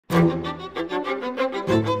കൂട്ടുകാരെ,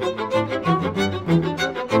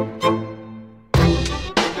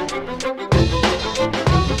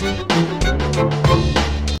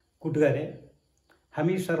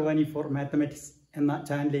 ഹമീഷ് sherwani four mathematics എന്ന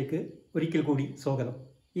ചാനലിലേക്ക് ഒരിക്കൽ കൂടി സ്വാഗതം.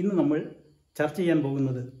 ഇന്ന് നമ്മൾ ചർച്ച ചെയ്യാൻ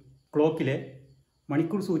പോകുന്നത് ക്ലോക്കിലെ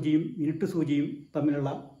മണിക്കൂർ സൂചിയും മിനിറ്റ് സൂചിയും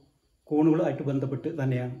തമ്മിലുള്ള കോണുകളുമായിട്ട് ബന്ധപ്പെട്ട്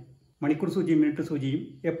തന്നെയാണ്. മണിക്കൂർ സൂചിയും മിനിറ്റ് സൂചിയും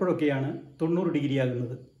എപ്പോഴൊക്കെയാണ് 90 ഡിഗ്രി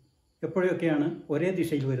ആകുന്നത്, എപ്പോഴൊക്കെയാണ് ഒരേ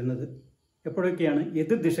ദിശയിൽ വരുന്നത്, എപ്പോഴൊക്കെയാണ്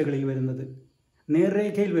എതിർ ദിശകളിൽ വരുന്നത്,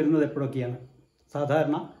 നേർരേഖയിൽ വരുന്നത് എപ്പോഴൊക്കെയാണ്.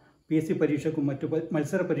 സാധാരണ PSC പരീക്ഷയ്ക്കും മറ്റു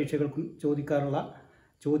മത്സര പരീക്ഷകൾക്കും ചോദിക്കാറുള്ള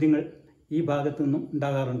ചോദ്യങ്ങൾ ഈ ഭാഗത്തു നിന്നും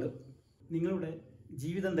ഉണ്ടാകാറുണ്ട്. നിങ്ങളുടെ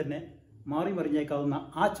ജീവിതം തന്നെ മാറി മറിഞ്ഞേക്കാവുന്ന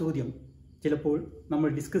ആ ചോദ്യം ചിലപ്പോൾ നമ്മൾ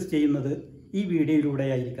ഡിസ്കസ് ചെയ്യുന്നത് ഈ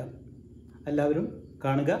വീഡിയോയിലൂടെയായിരിക്കാം. എല്ലാവരും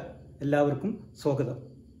കാണുക. എല്ലാവർക്കും സ്വാഗതം.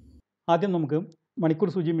 ആദ്യം നമുക്ക് മണിക്കൂർ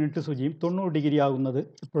സൂചിയും മിനിറ്റ് സൂചിയും 90 ഡിഗ്രി ആകുന്നത്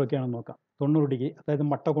എപ്പോഴൊക്കെയാണെന്ന് നോക്കാം. 90 ഡിഗ്രി, അതായത്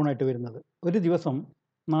മട്ടകോണായിട്ട് വരുന്നത് ഒരു ദിവസം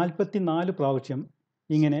 44 പ്രാവശ്യം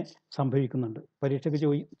ഇങ്ങനെ സംഭവിക്കുന്നുണ്ട്. പരീക്ഷയ്ക്ക്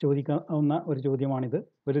ചോദിക്കാവുന്ന ഒരു ചോദ്യമാണിത്.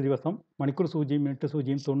 ഒരു ദിവസം മണിക്കൂർ സൂചിയും മിനിറ്റ്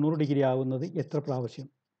സൂചിയും 90 ഡിഗ്രി ആകുന്നത് എത്ര പ്രാവശ്യം?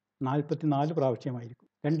 44 പ്രാവശ്യമായിരിക്കും.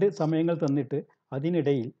 2 സമയങ്ങൾ തന്നിട്ട്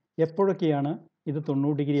അതിനിടയിൽ എപ്പോഴൊക്കെയാണ് ഇത്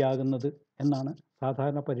 90 ഡിഗ്രി ആകുന്നത് എന്നാണ്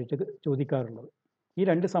സാധാരണ പരീക്ഷയ്ക്ക് ചോദിക്കാറുള്ളത്. ഈ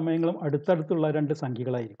 2 സമയങ്ങളും അടുത്തടുത്തുള്ള 2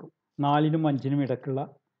 സംഖ്യകളായിരിക്കും. 4നും 5നും ഇടയ്ക്കുള്ള,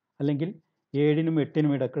 അല്ലെങ്കിൽ 7നും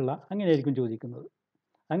 8നും ഇടയ്ക്കുള്ള, അങ്ങനെയായിരിക്കും ചോദിക്കുന്നത്.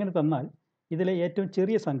 അങ്ങനെ തന്നാൽ ഇതിലെ ഏറ്റവും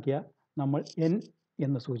ചെറിയ സംഖ്യ നമ്മൾ n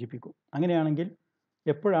എന്ന് സൂചിപ്പിക്കും. അങ്ങനെയാണെങ്കിൽ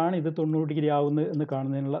എപ്പോഴാണ് ഇത് 90 ഡിഗ്രി ആവുന്നത് എന്ന്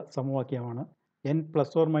കാണുന്നതിനുള്ള സമവാക്യമാണ് n ±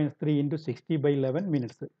 3 × 60/11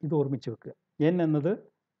 മിനിറ്റ്സ്. ഇത് ഓർമ്മിച്ച് വെക്കുക. n എന്നത്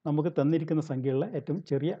നമുക്ക് തന്നിരിക്കുന്ന സംഖ്യയുള്ള ഏറ്റവും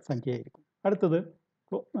ചെറിയ സംഖ്യയായിരിക്കും. അടുത്തത്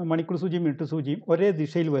മണിക്കൂർ സൂചിയും മിനിറ്റ് സൂചിയും ഒരേ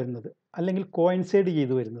ദിശയിൽ വരുന്നത്, അല്ലെങ്കിൽ കോയിൻസൈഡ്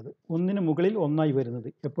ചെയ്ത് വരുന്നത്, ഒന്നിന് മുകളിൽ ഒന്നായി വരുന്നത്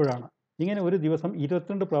എപ്പോഴാണ്? ഇങ്ങനെ ഒരു ദിവസം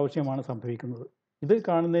 22 പ്രാവശ്യമാണ് സംഭവിക്കുന്നത്. ഇത്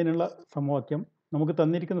കാണുന്നതിനുള്ള സമവാക്യം നമുക്ക്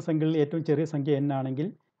തന്നിരിക്കുന്ന സംഖ്യകളിൽ ഏറ്റവും ചെറിയ സംഖ്യ n ആണെങ്കിൽ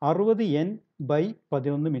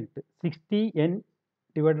 60n/11 മിനിറ്റ്,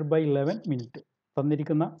 60n/11 മിനിറ്റ്.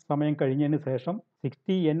 തന്നിരിക്കുന്ന സമയം കഴിഞ്ഞതിന് ശേഷം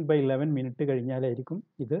 60n/11 മിനിറ്റ് കഴിഞ്ഞാലായിരിക്കും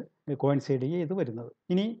ഇത് കോയിൻസൈഡ് ചെയ്ത് വരുന്നത്.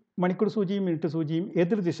 ഇനി മണിക്കൂർ സൂചിയും മിനിറ്റ് സൂചിയും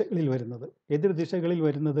എതിർ ദിശകളിൽ വരുന്നത്. എതിർ ദിശകളിൽ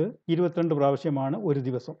വരുന്നത് 22 പ്രാവശ്യമാണ് ഒരു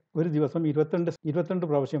ദിവസം. ഒരു ദിവസം 22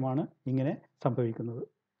 പ്രാവശ്യമാണ് ഇങ്ങനെ സംഭവിക്കുന്നത്.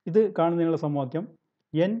 ഇത് കാണുന്നതിനുള്ള സമവാക്യം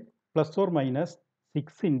n ± 6 ×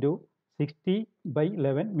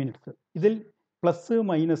 60/11 മിനിറ്റ്സ്. ഇതിൽ പ്ലസ്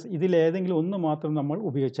മൈനസ് ഇതിലേതെങ്കിലും ഒന്ന് മാത്രം നമ്മൾ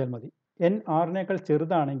ഉപയോഗിച്ചാൽ മതി. n 6നേക്കാൾ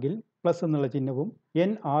ചെറുതാണെങ്കിൽ പ്ലസ് എന്നുള്ള ചിഹ്നവും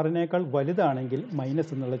n 6നേക്കാൾ വലുതാണെങ്കിൽ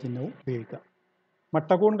മൈനസ് എന്നുള്ള ചിഹ്നവും ഉപയോഗിക്കാം.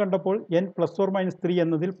 മട്ടകോൺ കണ്ടപ്പോൾ n ± 3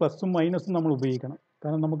 എന്നതിൽ പ്ലസും മൈനസും നമ്മൾ ഉപയോഗിക്കണം.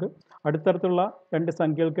 കാരണം നമുക്ക് അടുത്തടുത്തുള്ള 2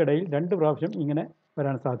 സംഖ്യകൾക്കിടയിൽ 2 പ്രാവശ്യം ഇങ്ങനെ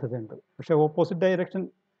വരാൻ സാധ്യതയുണ്ട്. പക്ഷേ ഓപ്പോസിറ്റ് ഡയറക്ഷൻ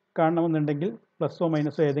കാണണമെന്നുണ്ടെങ്കിൽ പ്ലസോ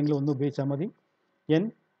മൈനസോ ഏതെങ്കിലും ഒന്ന് ഉപയോഗിച്ചാൽ മതി. n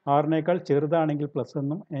 6നേക്കാൾ ചെറുതാണെങ്കിൽ പ്ലസ്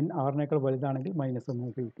എന്നും n 6നേക്കാൾ വലുതാണെങ്കിൽ മൈനസ് എന്നും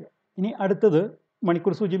ഉപയോഗിക്കുക. ഇനി അടുത്തത്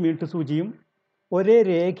മണിക്കൂർ സൂചിയും മിനിറ്റ് സൂചിയും ഒരേ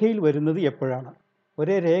രേഖയിൽ വരുന്നത് എപ്പോഴാണ്?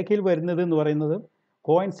 ഒരേ രേഖയിൽ വരുന്നത് എന്ന് പറയുന്നത്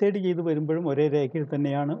കോയിൻസൈഡ് ചെയ്ത് വരുമ്പോഴും ഒരേ രേഖയിൽ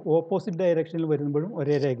തന്നെയാണ്, ഓപ്പോസിറ്റ് ഡയറക്ഷനിൽ വരുമ്പോഴും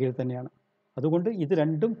ഒരേ രേഖയിൽ തന്നെയാണ്. അതുകൊണ്ട് ഇത്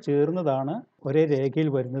രണ്ടും ചേർന്നതാണ് ഒരേ രേഖയിൽ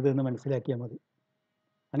വരുന്നത് എന്ന് മനസ്സിലാക്കിയാൽ മതി.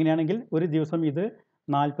 അങ്ങനെയാണെങ്കിൽ ഒരു ദിവസം ഇത്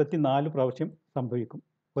 44 പ്രാവശ്യം സംഭവിക്കും.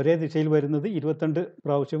 ഒരേ ദിശയിൽ വരുന്നത് 22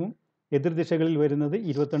 പ്രാവശ്യവും എതിർ ദിശകളിൽ വരുന്നത്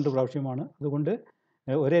 22 പ്രാവശ്യമാണ്. അതുകൊണ്ട്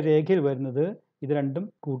ഒരേ രേഖയിൽ വരുന്നത് ഇത് രണ്ടും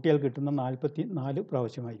കൂട്ടിയാൽ കിട്ടുന്ന 44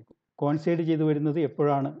 പ്രാവശ്യമായിരിക്കും. കോയിൻസൈഡ് ചെയ്ത് വരുന്നത്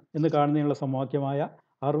എപ്പോഴാണ് എന്ന് കാണുന്നതിനുള്ള സമവാക്യമായ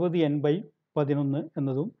 60n/11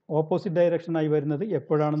 എന്നതും ഓപ്പോസിറ്റ് ഡയറക്ഷനായി വരുന്നത്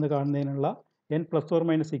എപ്പോഴാണെന്ന് കാണുന്നതിനുള്ള n ±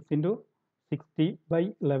 6 ×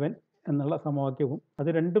 60/11 എന്നുള്ള സമവാക്യവും, അത്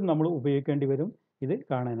രണ്ടും നമ്മൾ ഉപയോഗിക്കേണ്ടി വരും ഇത്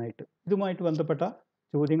കാണാനായിട്ട്. ഇതുമായിട്ട് ബന്ധപ്പെട്ട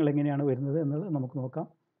ചോദ്യങ്ങൾ എങ്ങനെയാണ് വരുന്നത് എന്നത് നമുക്ക് നോക്കാം.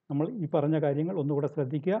 നമ്മൾ ഈ പറഞ്ഞ കാര്യങ്ങൾ ഒന്നുകൂടെ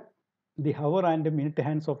ശ്രദ്ധിക്കുക. The hour and minute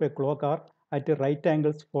hands of a clock are at right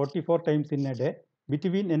angles 44 times in a day.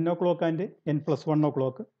 Between n o'clock and n + 1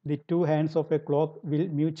 o'clock, the two hands of a clock will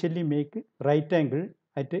mutually make right angle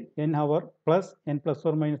at n hour plus n ±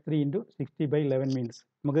 3 × 60/11 minutes.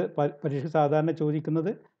 നമുക്ക് പരീക്ഷ സാധാരണ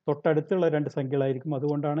ചോദിക്കുന്നത് തൊട്ടടുത്തുള്ള 2 സംഖ്യകളായിരിക്കും.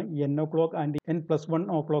 അതുകൊണ്ടാണ് n o'clock and n + 1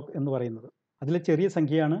 o'clock എന്ന് പറയുന്നത്. അതിലെ ചെറിയ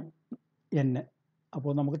സംഖ്യയാണ് n.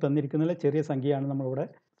 അപ്പോൾ നമുക്ക് തന്നിരിക്കുന്നതിലെ ചെറിയ സംഖ്യയാണ് നമ്മളിവിടെ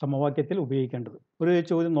സമവാക്യത്തിൽ ഉപയോഗിക്കേണ്ടത്. ഒരു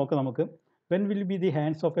ചോദ്യം നോക്കാം നമുക്ക്. When will be the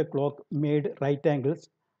hands of a clock made right angles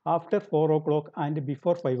after 4 o'clock and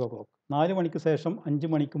before 5 o'clock? 4 മണിക്ക് ശേഷം 5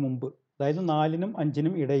 മണിക്ക് മുമ്പ്, അതായത് 4നും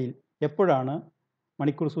 5നും ഇടയിൽ എപ്പോഴാണ്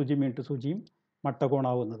മണിക്കൂർ സൂചിയും മിനിറ്റ് സൂചിയും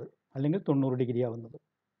മട്ടകോണാവുന്നത്, അല്ലെങ്കിൽ 90 ഡിഗ്രി ആവുന്നത്?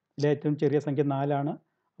 ഇതിലെ ഏറ്റവും ചെറിയ സംഖ്യ 4 ആണ്.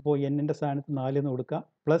 അപ്പോൾ n-ൻ്റെ സ്ഥാനത്ത് 4 എന്ന് കൊടുക്കുക.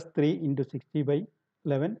 +3 ×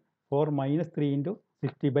 60/11 4 - 3 ×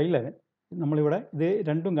 60/11. നമ്മളിവിടെ ഇത്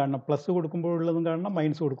രണ്ടും കാണണം. പ്ലസ് കൊടുക്കുമ്പോഴുള്ളതും കാണണം,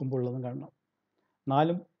 മൈനസ് കൊടുക്കുമ്പോഴുള്ളതും കാണണം.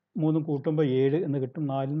 4ഉം 3ഉം കൂട്ടുമ്പോൾ 7 എന്ന് കിട്ടും.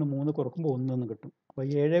 4ൽ നിന്ന് 3 കുറക്കുമ്പോൾ 1 എന്ന് കിട്ടും. അപ്പോൾ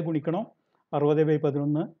 7 ഗുണിക്കണം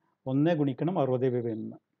 60/11 1 ഗുണിക്കണം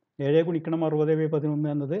 60/11. 7 ഗുണിക്കണം 60/11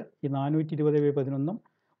 എന്നത് ഈ 420/11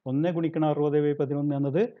 1 ഗുണിക്കണം 60/11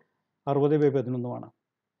 എന്നത് 60/11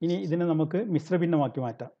 ഇനി ഇതിനെ നമുക്ക് മിശ്രഭിന്നമാക്കി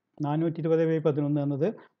മാറ്റാം. 420/11 എന്നത്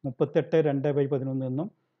 38 എന്നും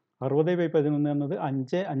 60/11 എന്നത്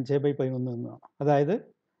 5 എന്നാണ്. അതായത്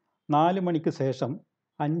 4 മണിക്ക് ശേഷം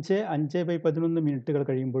 5 മിനിറ്റുകൾ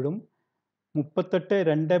കഴിയുമ്പോഴും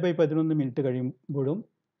 38 മിനിറ്റ് കഴിയുമ്പോഴും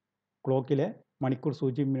ക്ലോക്കിലെ മണിക്കൂർ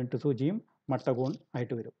സൂചിയും മിനിറ്റ് സൂചിയും മട്ടകോൺ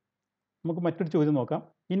ആയിട്ട് വരും. നമുക്ക് മറ്റൊരു ചോദ്യം നോക്കാം.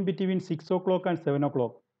 In between 6 o'clock and 7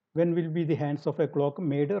 o'clock when will be the hands of A clock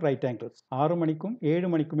made right angles? 6 മണിക്കും 7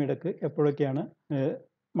 മണിക്കും ഇടയ്ക്ക് എപ്പോഴൊക്കെയാണ്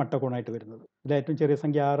മട്ടകോണായിട്ട് വരുന്നത്? ഇതിൽ ഏറ്റവും ചെറിയ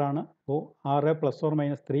സംഖ്യ 6 ആണ്. അപ്പോൾ 6 ±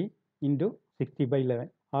 3 × 60/11.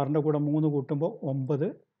 6ൻ്റെ കൂടെ 3 കൂട്ടുമ്പോൾ 9,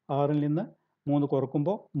 6ൽ നിന്ന് 3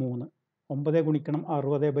 കുറക്കുമ്പോൾ 3. 9 ഗുണിക്കണം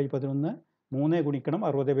 60/11, 3 ഗുണിക്കണം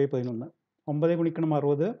 60/11. 9 ഗുണിക്കണം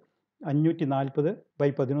 60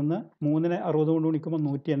 540/11. 3നെ 60 കൊണ്ട് ഗുണിക്കുമ്പോൾ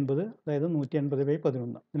 180, അതായത്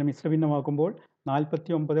 180/11. ഇതിനെ മിശ്രഭിന്നമാക്കുമ്പോൾ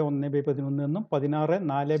 49 1/11 എന്നും 16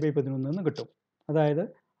 4/11 എന്നും കിട്ടും. അതായത്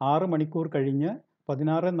 6 മണിക്കൂർ കഴിഞ്ഞ്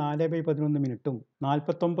 16 4/11 മിനിറ്റും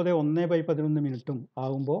 49 1/11 മിനിറ്റും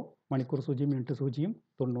ആകുമ്പോൾ മണിക്കൂർ സൂചിയും മിനിറ്റ് സൂചിയും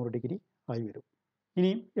 90 ഡിഗ്രി ആയി വരും.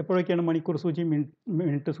 ഇനി എപ്പോഴൊക്കെയാണ് മണിക്കൂർ സൂചിയും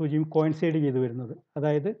മിനിറ്റ് സൂചിയും കോയിൻസൈഡ് ചെയ്ത് വരുന്നത്?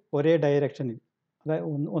 അതായത് ഒരേ ഡയറക്ഷനിൽ, അതായത്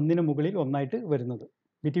ഒന്നിന് മുകളിൽ ഒന്നായിട്ട് വരുന്നത്.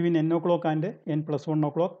 Between n o'clock and n+1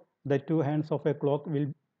 o'clock the two hands of a clock will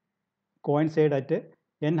coincide at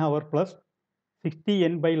n hour plus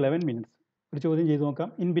 60n/11 minutes. ഒരു ചോദ്യം ചെയ്ത് നോക്കാം.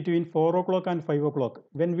 In between 4 o'clock and 5 o'clock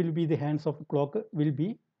when will be the hands of clock will be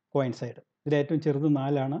coincide? ഇതിൽ ഏറ്റവും ചെറുത്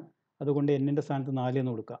 4 ആണ്. അതുകൊണ്ട് n-ൻ്റെ സ്ഥാനത്ത് 4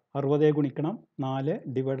 എന്ന് കൊടുക്കുക. 60 ഗുണിക്കണം 4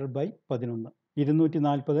 ÷ 11.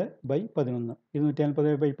 240/11.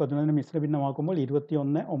 240/11 മിശ്രഭിന്നമാക്കുമ്പോൾ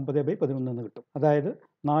 21 9/11 എന്ന് കിട്ടും. അതായത്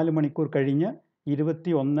 4 മണിക്കൂർ കഴിഞ്ഞ്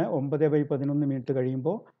 21 9/11 മിനിറ്റ്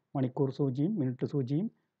കഴിയുമ്പോൾ മണിക്കൂർ സൂചിയും മിനിറ്റ് സൂചിയും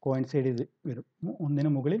കോയിൻസൈഡ് ചെയ്ത് വരും. ഒന്നിന്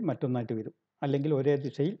മുകളിൽ മറ്റൊന്നായിട്ട് വരും, അല്ലെങ്കിൽ ഒരേ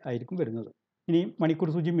ദിശയിൽ ആയിരിക്കും വരുന്നത്. ഇനി മണിക്കൂർ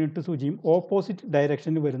സൂചിയും മിനിറ്റ് സൂചിയും ഓപ്പോസിറ്റ്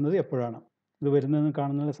ഡയറക്ഷനിൽ വരുന്നത് എപ്പോഴാണ്? ഇത് വരുന്നതെന്ന്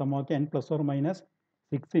കാണുന്ന സമവാക്യം n+or -6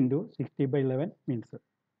 × 60/11 മീൻസ്.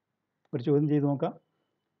 ഒരു ചോദ്യം ചെയ്ത് നോക്കാം.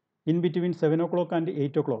 In between 7 o'clock and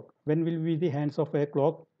 8 o'clock when will be the hands of A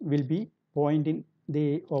clock will be point in the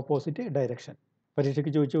opposite direction?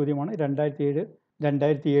 പരീക്ഷയ്ക്ക് ചോദിച്ച ചോദ്യമാണ്.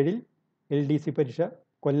 2007 LDC പരീക്ഷ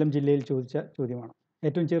കൊല്ലം ജില്ലയിൽ ചോദിച്ച ചോദ്യമാണ്.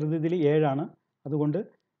 ഏറ്റവും ചെറുത് ഇതിൽ 7 ആണ്. അതുകൊണ്ട്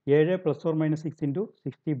 7 ± 6 ×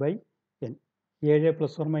 60/n. 7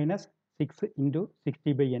 ± 6 ×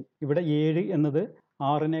 60/n. ഇവിടെ 7 എന്നത്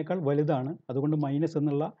 6-നേക്കാൾ വലുതാണ്. അതുകൊണ്ട് മൈനസ്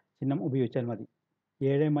എന്നുള്ള ചിഹ്നം ഉപയോഗിച്ചാൽ മതി.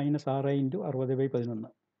 7 - 6 ×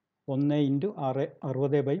 60/11. 1 ×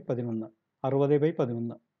 60/11.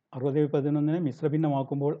 60/11. 60/11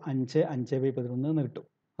 മിശ്രഭിന്നമാക്കുമ്പോൾ 5 5/11 എന്ന് കിട്ടും.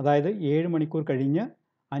 അതായത് 7 മണിക്കൂർ കഴിഞ്ഞ്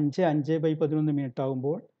 5 5/11 മിനിറ്റ്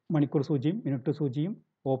ആകുമ്പോൾ മണിക്കൂർ സൂചിയും മിനിറ്റ് സൂചിയും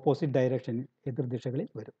ഓപ്പോസിറ്റ് ഡയറക്ഷനിൽ എതിർദിശകളിൽ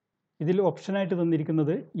വരും. ഇതിൽ ഓപ്ഷനായിട്ട്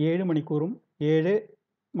തന്നിരിക്കുന്നത് 7 മണിക്കൂറും 7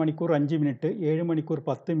 മണിക്കൂർ 5 മിനിറ്റ്, 7 മണിക്കൂർ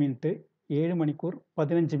 10 മിനിറ്റ്, 7 മണിക്കൂർ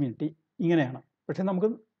 15 മിനിറ്റ് ഇങ്ങനെയാണ്. പക്ഷേ നമുക്ക്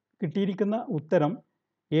കിട്ടിയിരിക്കുന്ന ഉത്തരം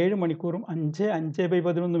 7 മണിക്കൂറും 5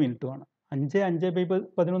 5/11 മിനിറ്റുമാണ്. 5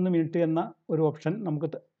 5/11 മിനിറ്റ് എന്ന ഒരു ഓപ്ഷൻ നമുക്ക്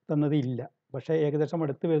തന്നത് ഇല്ല. പക്ഷേ ഏകദേശം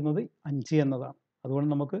അടുത്ത് വരുന്നത് 5 എന്നതാണ്. അതുകൊണ്ട്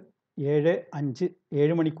നമുക്ക്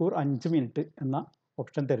 7 മണിക്കൂർ 5 മിനിറ്റ് എന്ന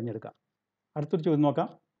ഓപ്ഷൻ തിരഞ്ഞെടുക്കാം. അടുത്തൊരു ചോദ്യം നോക്കാം.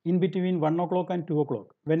 In between 1 o'clock and 2 o'clock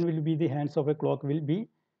when will be the hands of A clock will be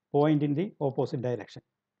point in the opposite direction?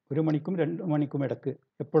 1 മണിക്കും 2 മണിക്കും ഇടയ്ക്ക്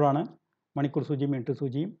എപ്പോഴാണ് മണിക്കൂർ സൂചിയും മിനിറ്റ്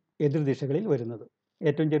സൂചിയും എതിർദിശകളിൽ വരുന്നത്?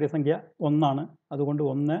 ഏറ്റവും ചെറിയ സംഖ്യ 1 ആണ്. അതുകൊണ്ട്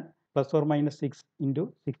 1 ± 6 ×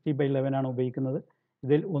 60/11 ആണ് ഉപയോഗിക്കുന്നത്.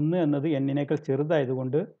 ഇതിൽ 1 എന്നത് n-നേക്കാൾ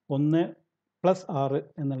ചെറുതായതുകൊണ്ട് 1 + 6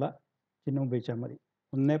 എന്നുള്ള ചിഹ്നം ഉപയോഗിച്ചാൽ മതി.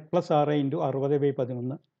 1 + 6 ×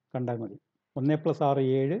 60/11 കണ്ടാൽ മതി. 1 + 6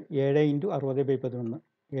 7, 7 × 60/11.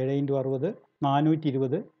 7 × 60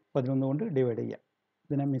 420 11 കൊണ്ട് ഡിവൈഡ് ചെയ്യാം.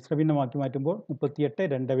 ഇതിനെ മിശ്രഭിന്നമാക്കി മാറ്റുമ്പോൾ 38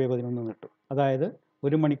 2/11 കിട്ടും. അതായത്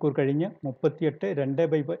 1 മണിക്കൂർ കഴിഞ്ഞ് 38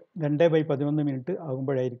 2/11 മിനിറ്റ്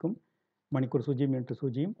ആകുമ്പോഴായിരിക്കും മണിക്കൂർ സൂചിയും മിനിറ്റ്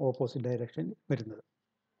സൂചിയും ഓപ്പോസിറ്റ് ഡയറക്ഷനിൽ വരുന്നത്.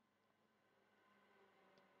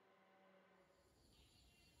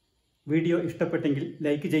 വീഡിയോ ഇഷ്ടപ്പെട്ടെങ്കിൽ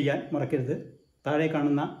ലൈക്ക് ചെയ്യാൻ മറക്കരുത്. താഴെ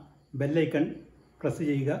കാണുന്ന ബെല്ലൈക്കൺ പ്രസ്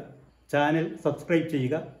ചെയ്യുക. ചാനൽ സബ്സ്ക്രൈബ്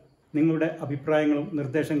ചെയ്യുക. നിങ്ങളുടെ അഭിപ്രായങ്ങളും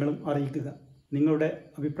നിർദ്ദേശങ്ങളും അറിയിക്കുക. നിങ്ങളുടെ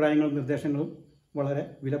അഭിപ്രായങ്ങളും നിർദ്ദേശങ്ങളും വളരെ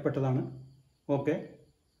വിലപ്പെട്ടതാണ്. ഓക്കെ,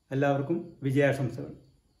 എല്ലാവർക്കും വിജയാശംസകൾ.